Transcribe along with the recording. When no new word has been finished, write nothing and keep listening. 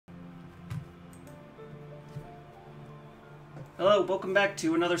Hello, welcome back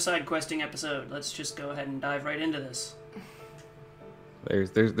to another side questing episode. Let's just go ahead and dive right into this.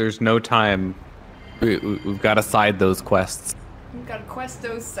 There's no time. We've got to side those quests. We've got to quest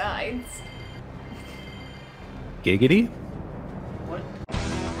those sides. Giggity? What?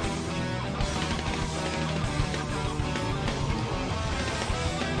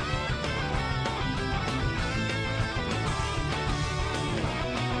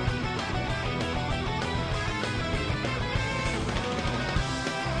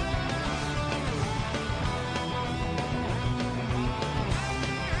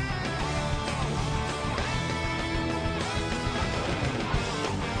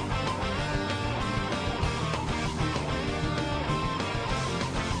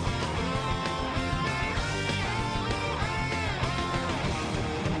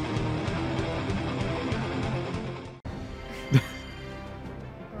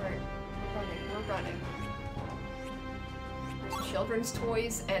 We're running. There's children's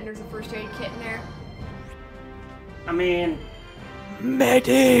toys and there's a first aid kit in there. I mean,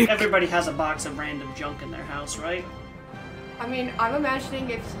 Medic! everybody has a box of random junk in their house, right? I mean, I'm imagining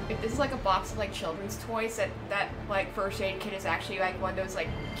if this is like a box of like children's toys, that like first aid kit is actually like one of those like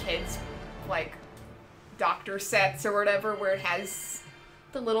kids like doctor sets or whatever, where it has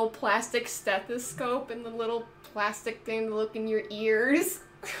the little plastic stethoscope and the little plastic thing to look in your ears.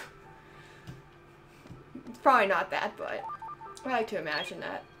 It's probably not that, but I like to imagine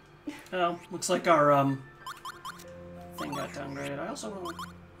that. Oh, looks like our thing got downgraded. I also want.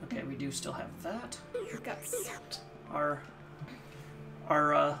 Okay, we do still have that. We've got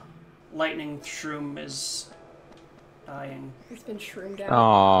Our lightning shroom is dying. It's been shroomed out.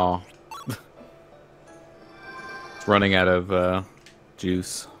 Aww. It's running out of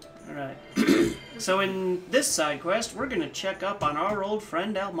juice. Alright. So in this side quest, we're gonna check up on our old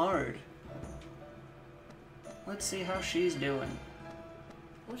friend Almard. Let's see how she's doing.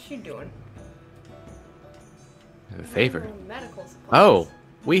 What's she doing? A favor. Medical supplies. Oh,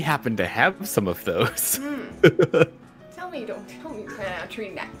 we happen to have some of those. Tell me you plan on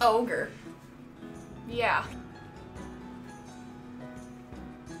treating that ogre. Yeah.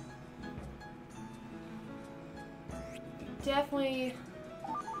 Definitely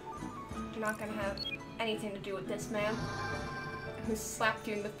not gonna have anything to do with this man who slapped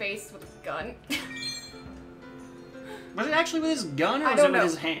you in the face with a gun. Was it actually with his gun or I was it don't with know.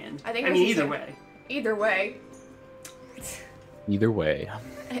 his hand? I think I it was mean, his either hand. way. Either way, Either way.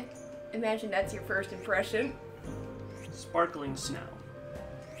 imagine that's your first impression. Sparkling snow.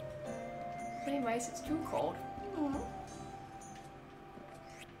 But anyways, it's too cold.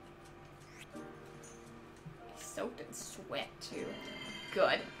 He's soaked in sweat too.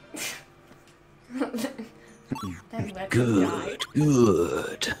 Good. Then let him die.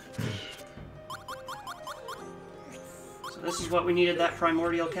 Good. So this is what we needed that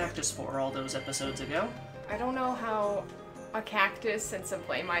primordial cactus for all those episodes ago. I don't know how a cactus and some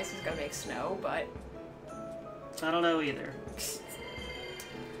flame ice is gonna make snow, but I don't know either.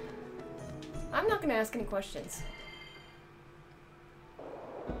 I'm not gonna ask any questions.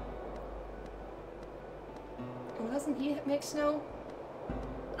 Well, doesn't he make snow?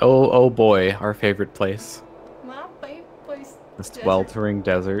 Oh boy, our favorite place. My favorite place. The sweltering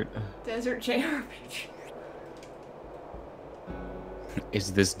desert. Desert JRPG.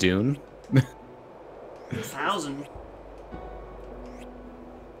 Is this Dune? 1,000.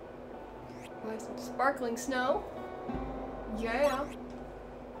 Nice and sparkling snow. Yeah.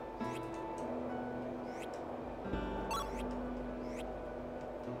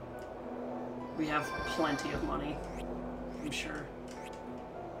 We have plenty of money, I'm sure.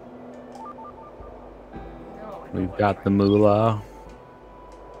 No, We've got the moolah.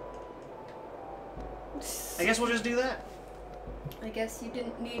 I guess we'll just do that. I guess you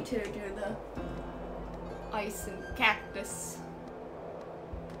didn't need to do the ice and cactus.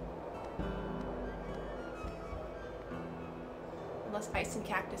 Unless ice and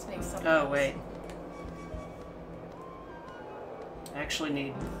cactus makes something Oh, else. wait. I actually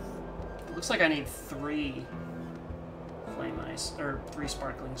need... It looks like I need 3 flame ice, or 3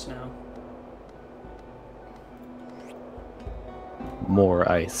 sparkling snow.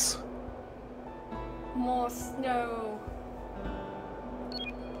 More ice. More snow.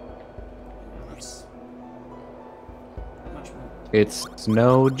 That's much more. It's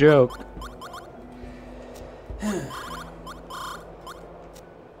no joke.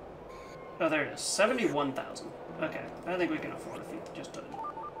 Oh, there it is. 71,000. Okay, I think we can afford a few just to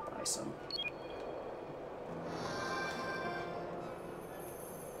buy some.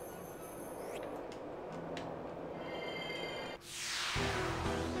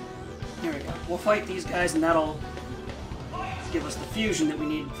 Here we go. We'll fight these guys and that'll give us the fusion that we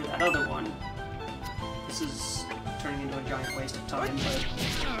need for that other one. This is turning into a giant waste of time, but...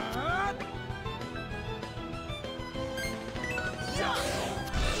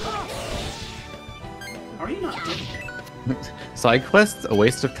 How are you not doing it? Side quests? A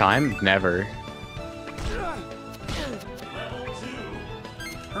waste of time? Never.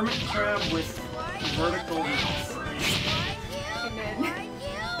 Hermit crab with vertical... And then, I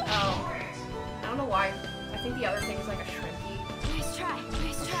don't know why. I think the other thing is like a shrimpy. Nice try.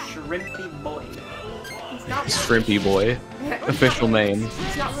 Shrimpy boy. He's not Shrimpy boy. He's Official not really- name.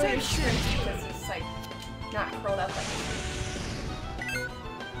 He's not really a shrimp because he's like not curled up like.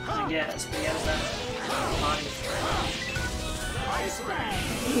 I guess, but he has that body stretch.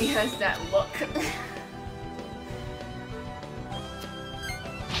 He has that look.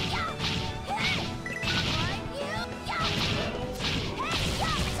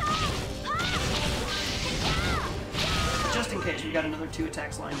 Just in case, we got another 2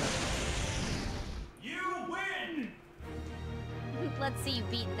 attacks lined up. You win! Let's see you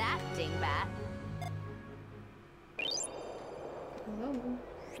beat that, dingbat. Hello.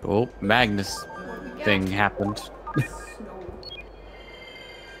 Oh, Magnus What we got? thing happened. Snow.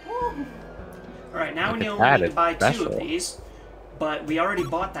 Woo. Alright, now we Look at only that, need to it's buy 2 special. of these, but we already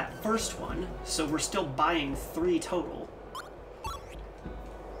bought that first one, so we're still buying 3 total.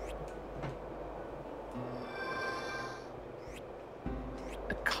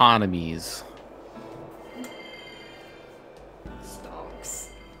 Economies. Stonks.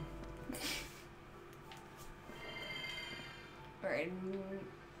 Alright,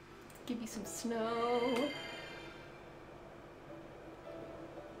 give you some snow.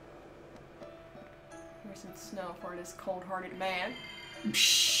 Here's some snow for this cold-hearted man.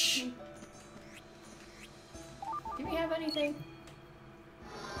 Psh. Do we have anything?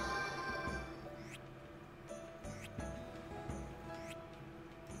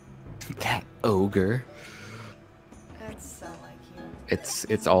 That ogre. That's so like you.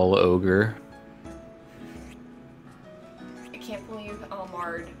 It's all ogre. I can't believe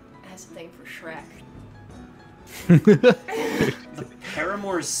Almard has a thing for Shrek. The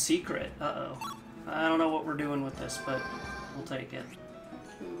Paramour's secret. Uh-oh. I don't know what we're doing with this, but we'll take it.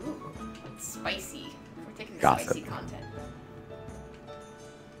 Ooh, it's spicy. We're taking the Gossip. spicy content.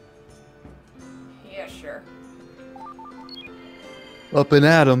 Yeah, sure. Up and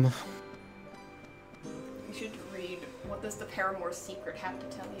at 'em. You should read what does the Paramour's secret have to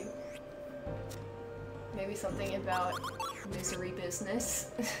tell you. Maybe something about misery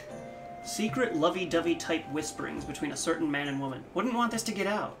business. Secret lovey-dovey type whisperings between a certain man and woman. Wouldn't want this to get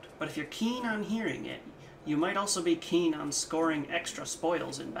out, but if you're keen on hearing it, you might also be keen on scoring extra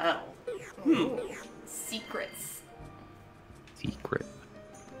spoils in battle. Ooh, secrets. Secret.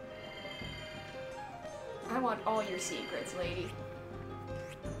 I want all your secrets, lady.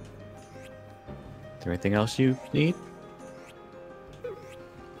 Is there anything else you need?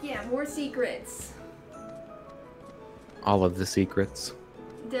 Yeah, more secrets. All of the secrets.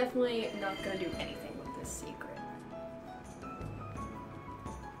 Definitely not gonna do anything with this secret.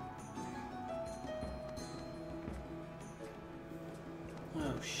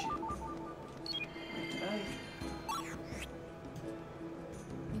 Oh shit. Did I?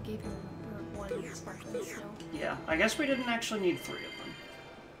 You gave him one sparkling snow. Yeah, I guess we didn't actually need 3 of them.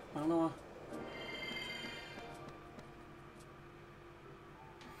 I don't know.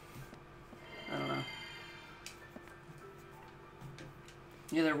 I don't know.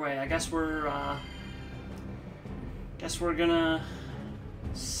 Either way, I guess we're gonna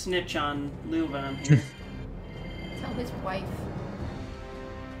snitch on Lyude here. Tell his wife.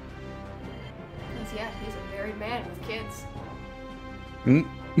 Because, yeah, he's a married man with kids. Mm.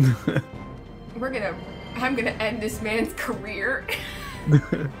 I'm gonna end this man's career.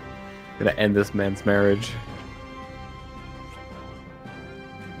 Gonna end this man's marriage.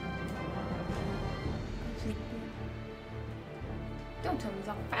 Don't tell me he's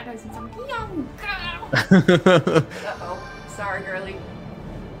all fat as some young girl. Uh-oh. Sorry, girly.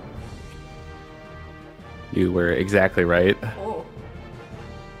 You were exactly right. Oh.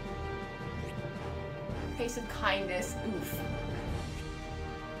 Face of kindness. Oof.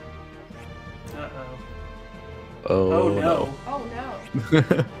 Uh-oh. Oh, Oh no. Oh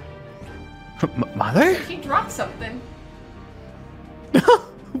no. Mother? She dropped something.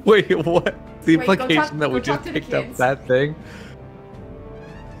 Wait, what? The Wait, go implication talk- that we go talk just to the picked up kids. that thing?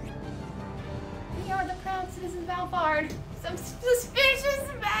 We are the proud citizens of Alvard. Some suspicious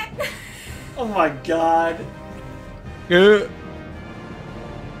men. Oh my god.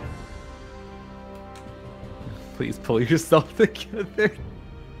 Please pull yourself together.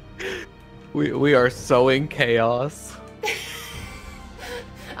 We are so in chaos.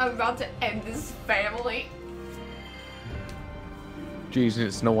 I'm about to end this family. Jeez,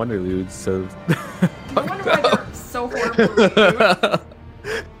 it's no wonder Lyude's so. No wonder why they're so horrible. The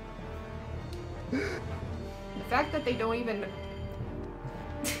fact that they don't even.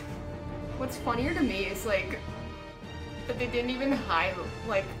 What's funnier to me is like that they didn't even hide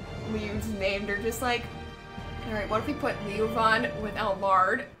like Lyude's name. They're just like, all right, what if we put Lyude with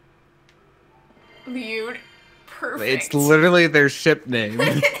Almard? Lyude, perfect. It's literally their ship name.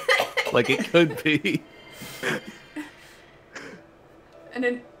 Like it could be. And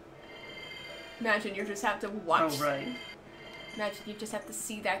then imagine you just have to watch. Oh, right. Imagine you just have to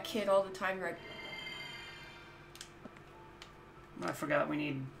see that kid all the time. You're like, I forgot we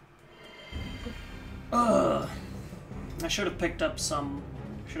need... Ugh. I should have picked up some...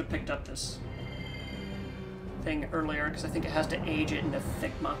 Should have picked up this thing earlier, because I think it has to age it into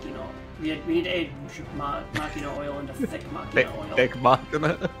thick Machina. We need to age Machina oil into thick Machina oil. Thick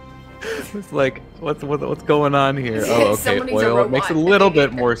Machina. It's like, what's going on here? Oh, okay, Somebody's a oil. robot It makes a and little they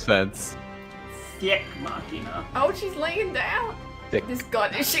bit need more sense. Thick Machina. oh, she's laying down. Thick. This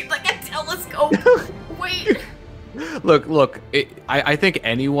gun is shaped like a telescope. Wait. Look. I think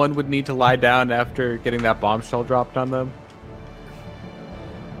anyone would need to lie down after getting that bombshell dropped on them.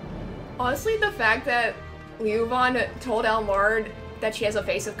 Honestly, the fact that Lyude told Almard that she has a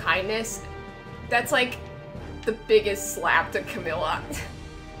face of kindness, that's like the biggest slap to Camilla.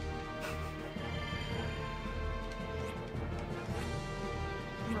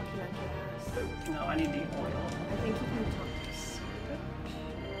 No, I need the oil. I think you can talk to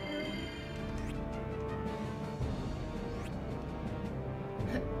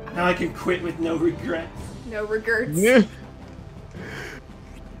Sidequesting. Now I can quit with no regrets. No regrets. Yeah.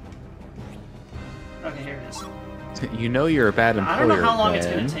 Okay, here it is. You know you're a bad employer. I don't know how long it's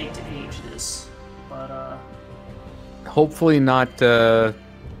Ben. going to take to age this, but Hopefully not 12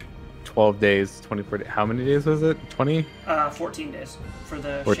 days, 24 days. How many days was it? 20? 14 days for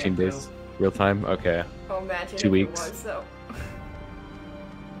the 14 shampoo. days. Real time? Okay. Oh, imagine 2 if weeks. it was, though.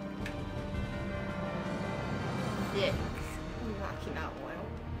 Yeah. Machina oil.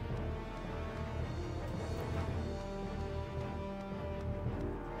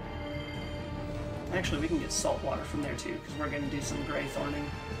 Actually, we can get salt water from there too, because we're going to do some gray thorning.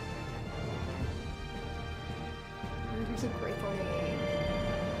 There's a great one.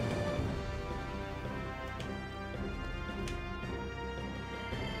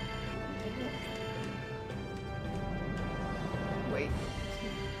 Wait.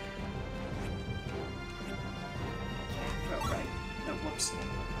 Oh, right. No, whoops.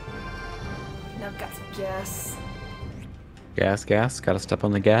 Now I've got some gas. Gas. Gotta step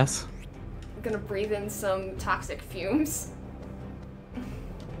on the gas. I'm gonna breathe in some toxic fumes.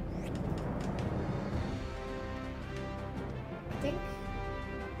 I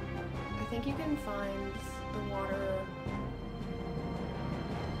think you can find the water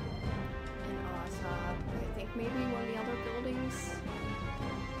in Ozab. I think maybe one of the other buildings.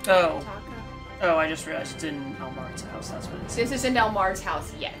 Oh. Taka. Oh, I just realized it's in Almard's house. That's what it's. This isn't Elmar's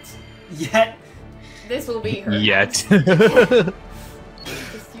house yet. Yet. This will be her. Yet. House.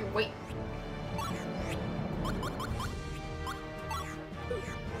 Just you wait.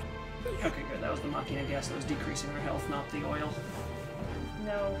 Okay, good. That was the Machina gas that was decreasing our health, not the oil.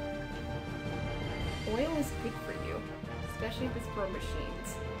 No. Oil is good for you, especially if it's for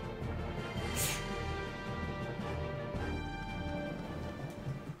machines.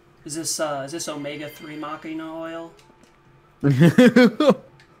 Is this omega-3 Machina oil? I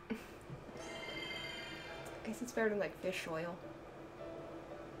guess it's better than like fish oil.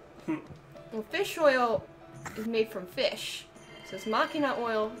 Well, fish oil is made from fish, so it's Machina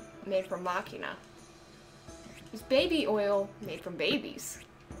oil made from Machina. It's baby oil made from babies.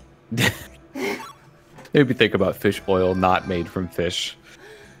 Maybe think about fish oil not made from fish.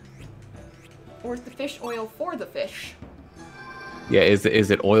 Or is the fish oil for the fish? Yeah, is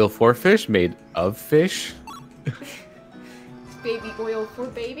it oil for fish made of fish? Baby oil for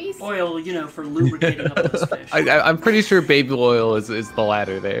babies? Oil, you know, for lubricating up those fish. I'm pretty sure baby oil is the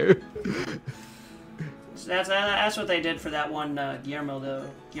latter there. So that's what they did for that one Guillermo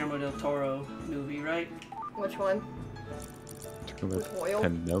del Toro movie, right? Which one? With oil?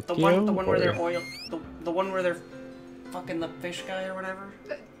 Pinocchio? The one where or- they're oil, the one where they're fucking the fish guy or whatever.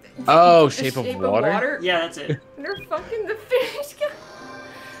 Oh, The Shape of Water? Yeah, that's it. They're fucking the fish guy.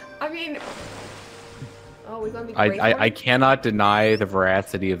 I mean, oh, we gonna be great. I cannot deny the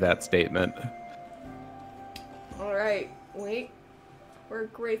veracity of that statement. All right, wait. We're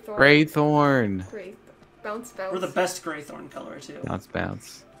Greythorn. Greythorn. Great. Bounce. We're the best Greythorn color too.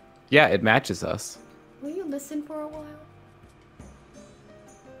 Bounce. Yeah, it matches us. Will you listen for a while?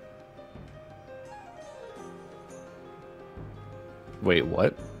 Wait,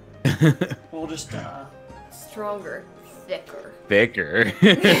 what? We'll just, Stronger, thicker. Thicker.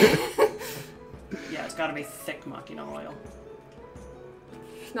 yeah, it's gotta be thick Machina oil.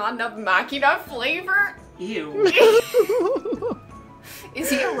 Not enough Machina flavor? Ew. Is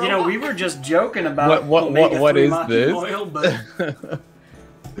he a robot? You know, we were just joking about what is Machina this? oil, but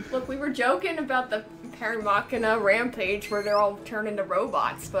Look, we were joking about the Machina rampage where they're all turned into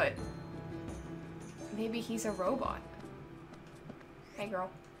robots, but maybe he's a robot. Hey, girl.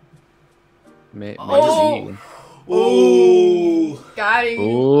 Maybe. ooh, Got him.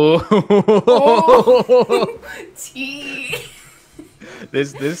 Ooh. Oh. Tea.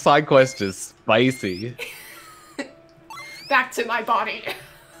 This side quest is spicy. Back to my body.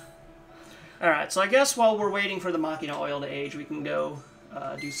 Alright, so I guess while we're waiting for the Machina oil to age, we can go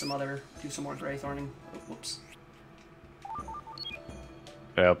do some more Greythorning. Oh, whoops.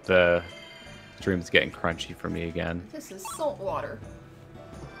 I hope the stream's getting crunchy for me again. This is salt water.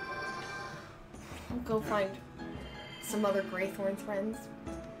 I'll go find some other Greythorn friends.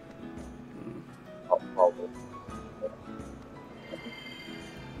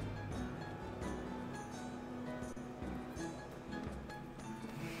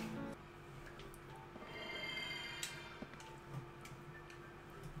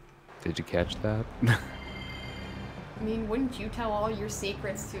 Did you catch that? I mean, wouldn't you tell all your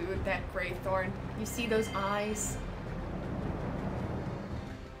secrets to that Greythorn? You see those eyes?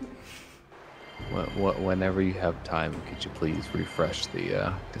 Whenever you have time, could you please refresh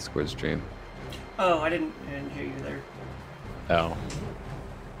the Discord stream? Oh, I didn't hear you there. Oh.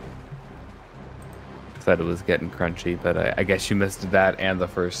 Said it was getting crunchy, but I guess you missed that and the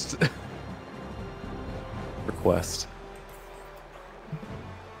first request.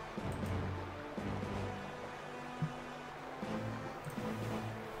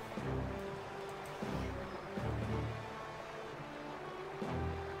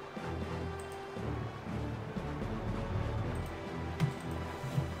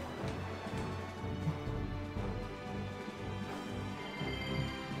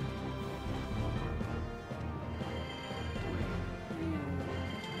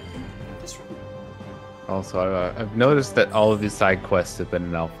 This one. Also, I've noticed that all of these side quests have been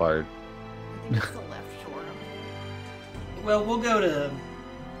in Alphard. I think it's the left shore. Well,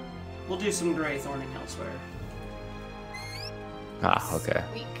 we'll do some Greythorning elsewhere. Ah, okay.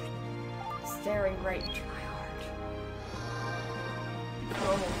 Weak. Staring right into my heart.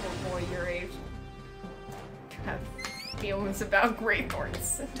 Normal for a boy your age. To have feelings about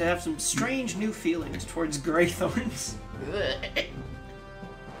Greythorns. To have some strange new feelings towards Greythorns.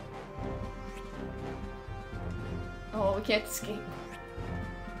 Oh, we can't escape.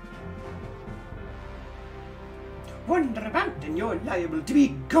 Wander about and you're liable to be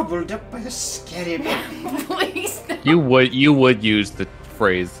gobbled up by a scary baby. Please, no. You would use the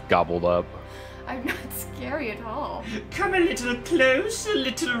phrase "gobbled up." I'm not scary at all. Come a little closer,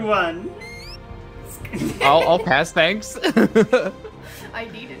 little one. I'll pass, thanks. I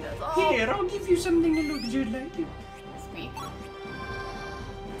need another. Here, I'll give you something to look just like you. Sweet.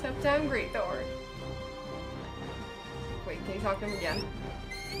 Tough time, Greythorn. Wait, can you talk to him again?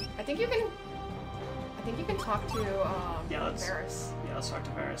 I think you can talk to Varys. Yeah, let's talk to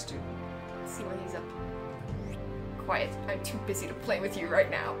Varys too. Let's see when he's up. Quiet. I'm too busy to play with you right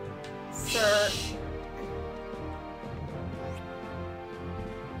now, sir.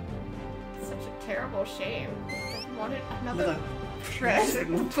 Such a terrible shame. I wanted another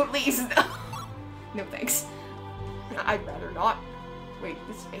present. Please, no. No thanks. I'd rather not. Wait,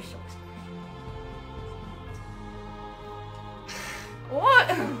 this face looks. What?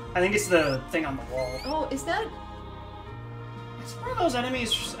 I think it's the thing on the wall. Oh, is that? It's one of those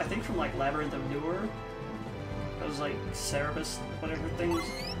enemies, I think, from like Labyrinth of Newer. Those like Cerebus, whatever things.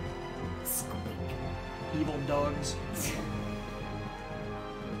 Evil dogs.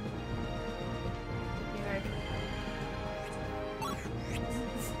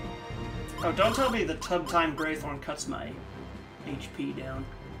 Oh, don't tell me the Tub Time Greythorn cuts my HP down.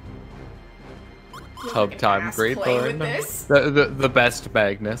 Tub time, Greythorn. The best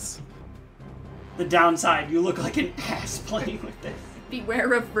Magnus. The downside, you look like an ass playing with this.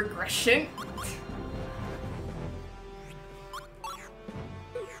 Beware of regression.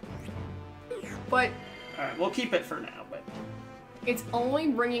 But Alright, we'll keep it for now, but... it's only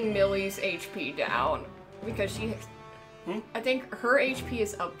bringing Millie's HP down because she... I think her HP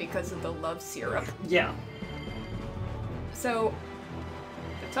is up because of the love syrup. Yeah. So,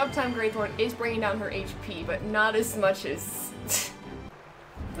 the Tub Time Greythorn is bringing down her HP, but not as much as...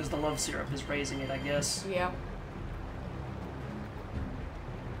 Because the love syrup is raising it, I guess. yeah.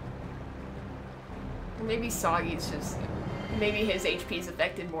 Or maybe Soggy's just maybe his HP is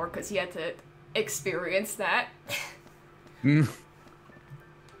affected more because he had to experience that.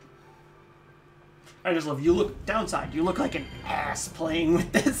 I just love you. Look downside. You look like an ass playing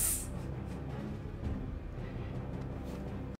with this.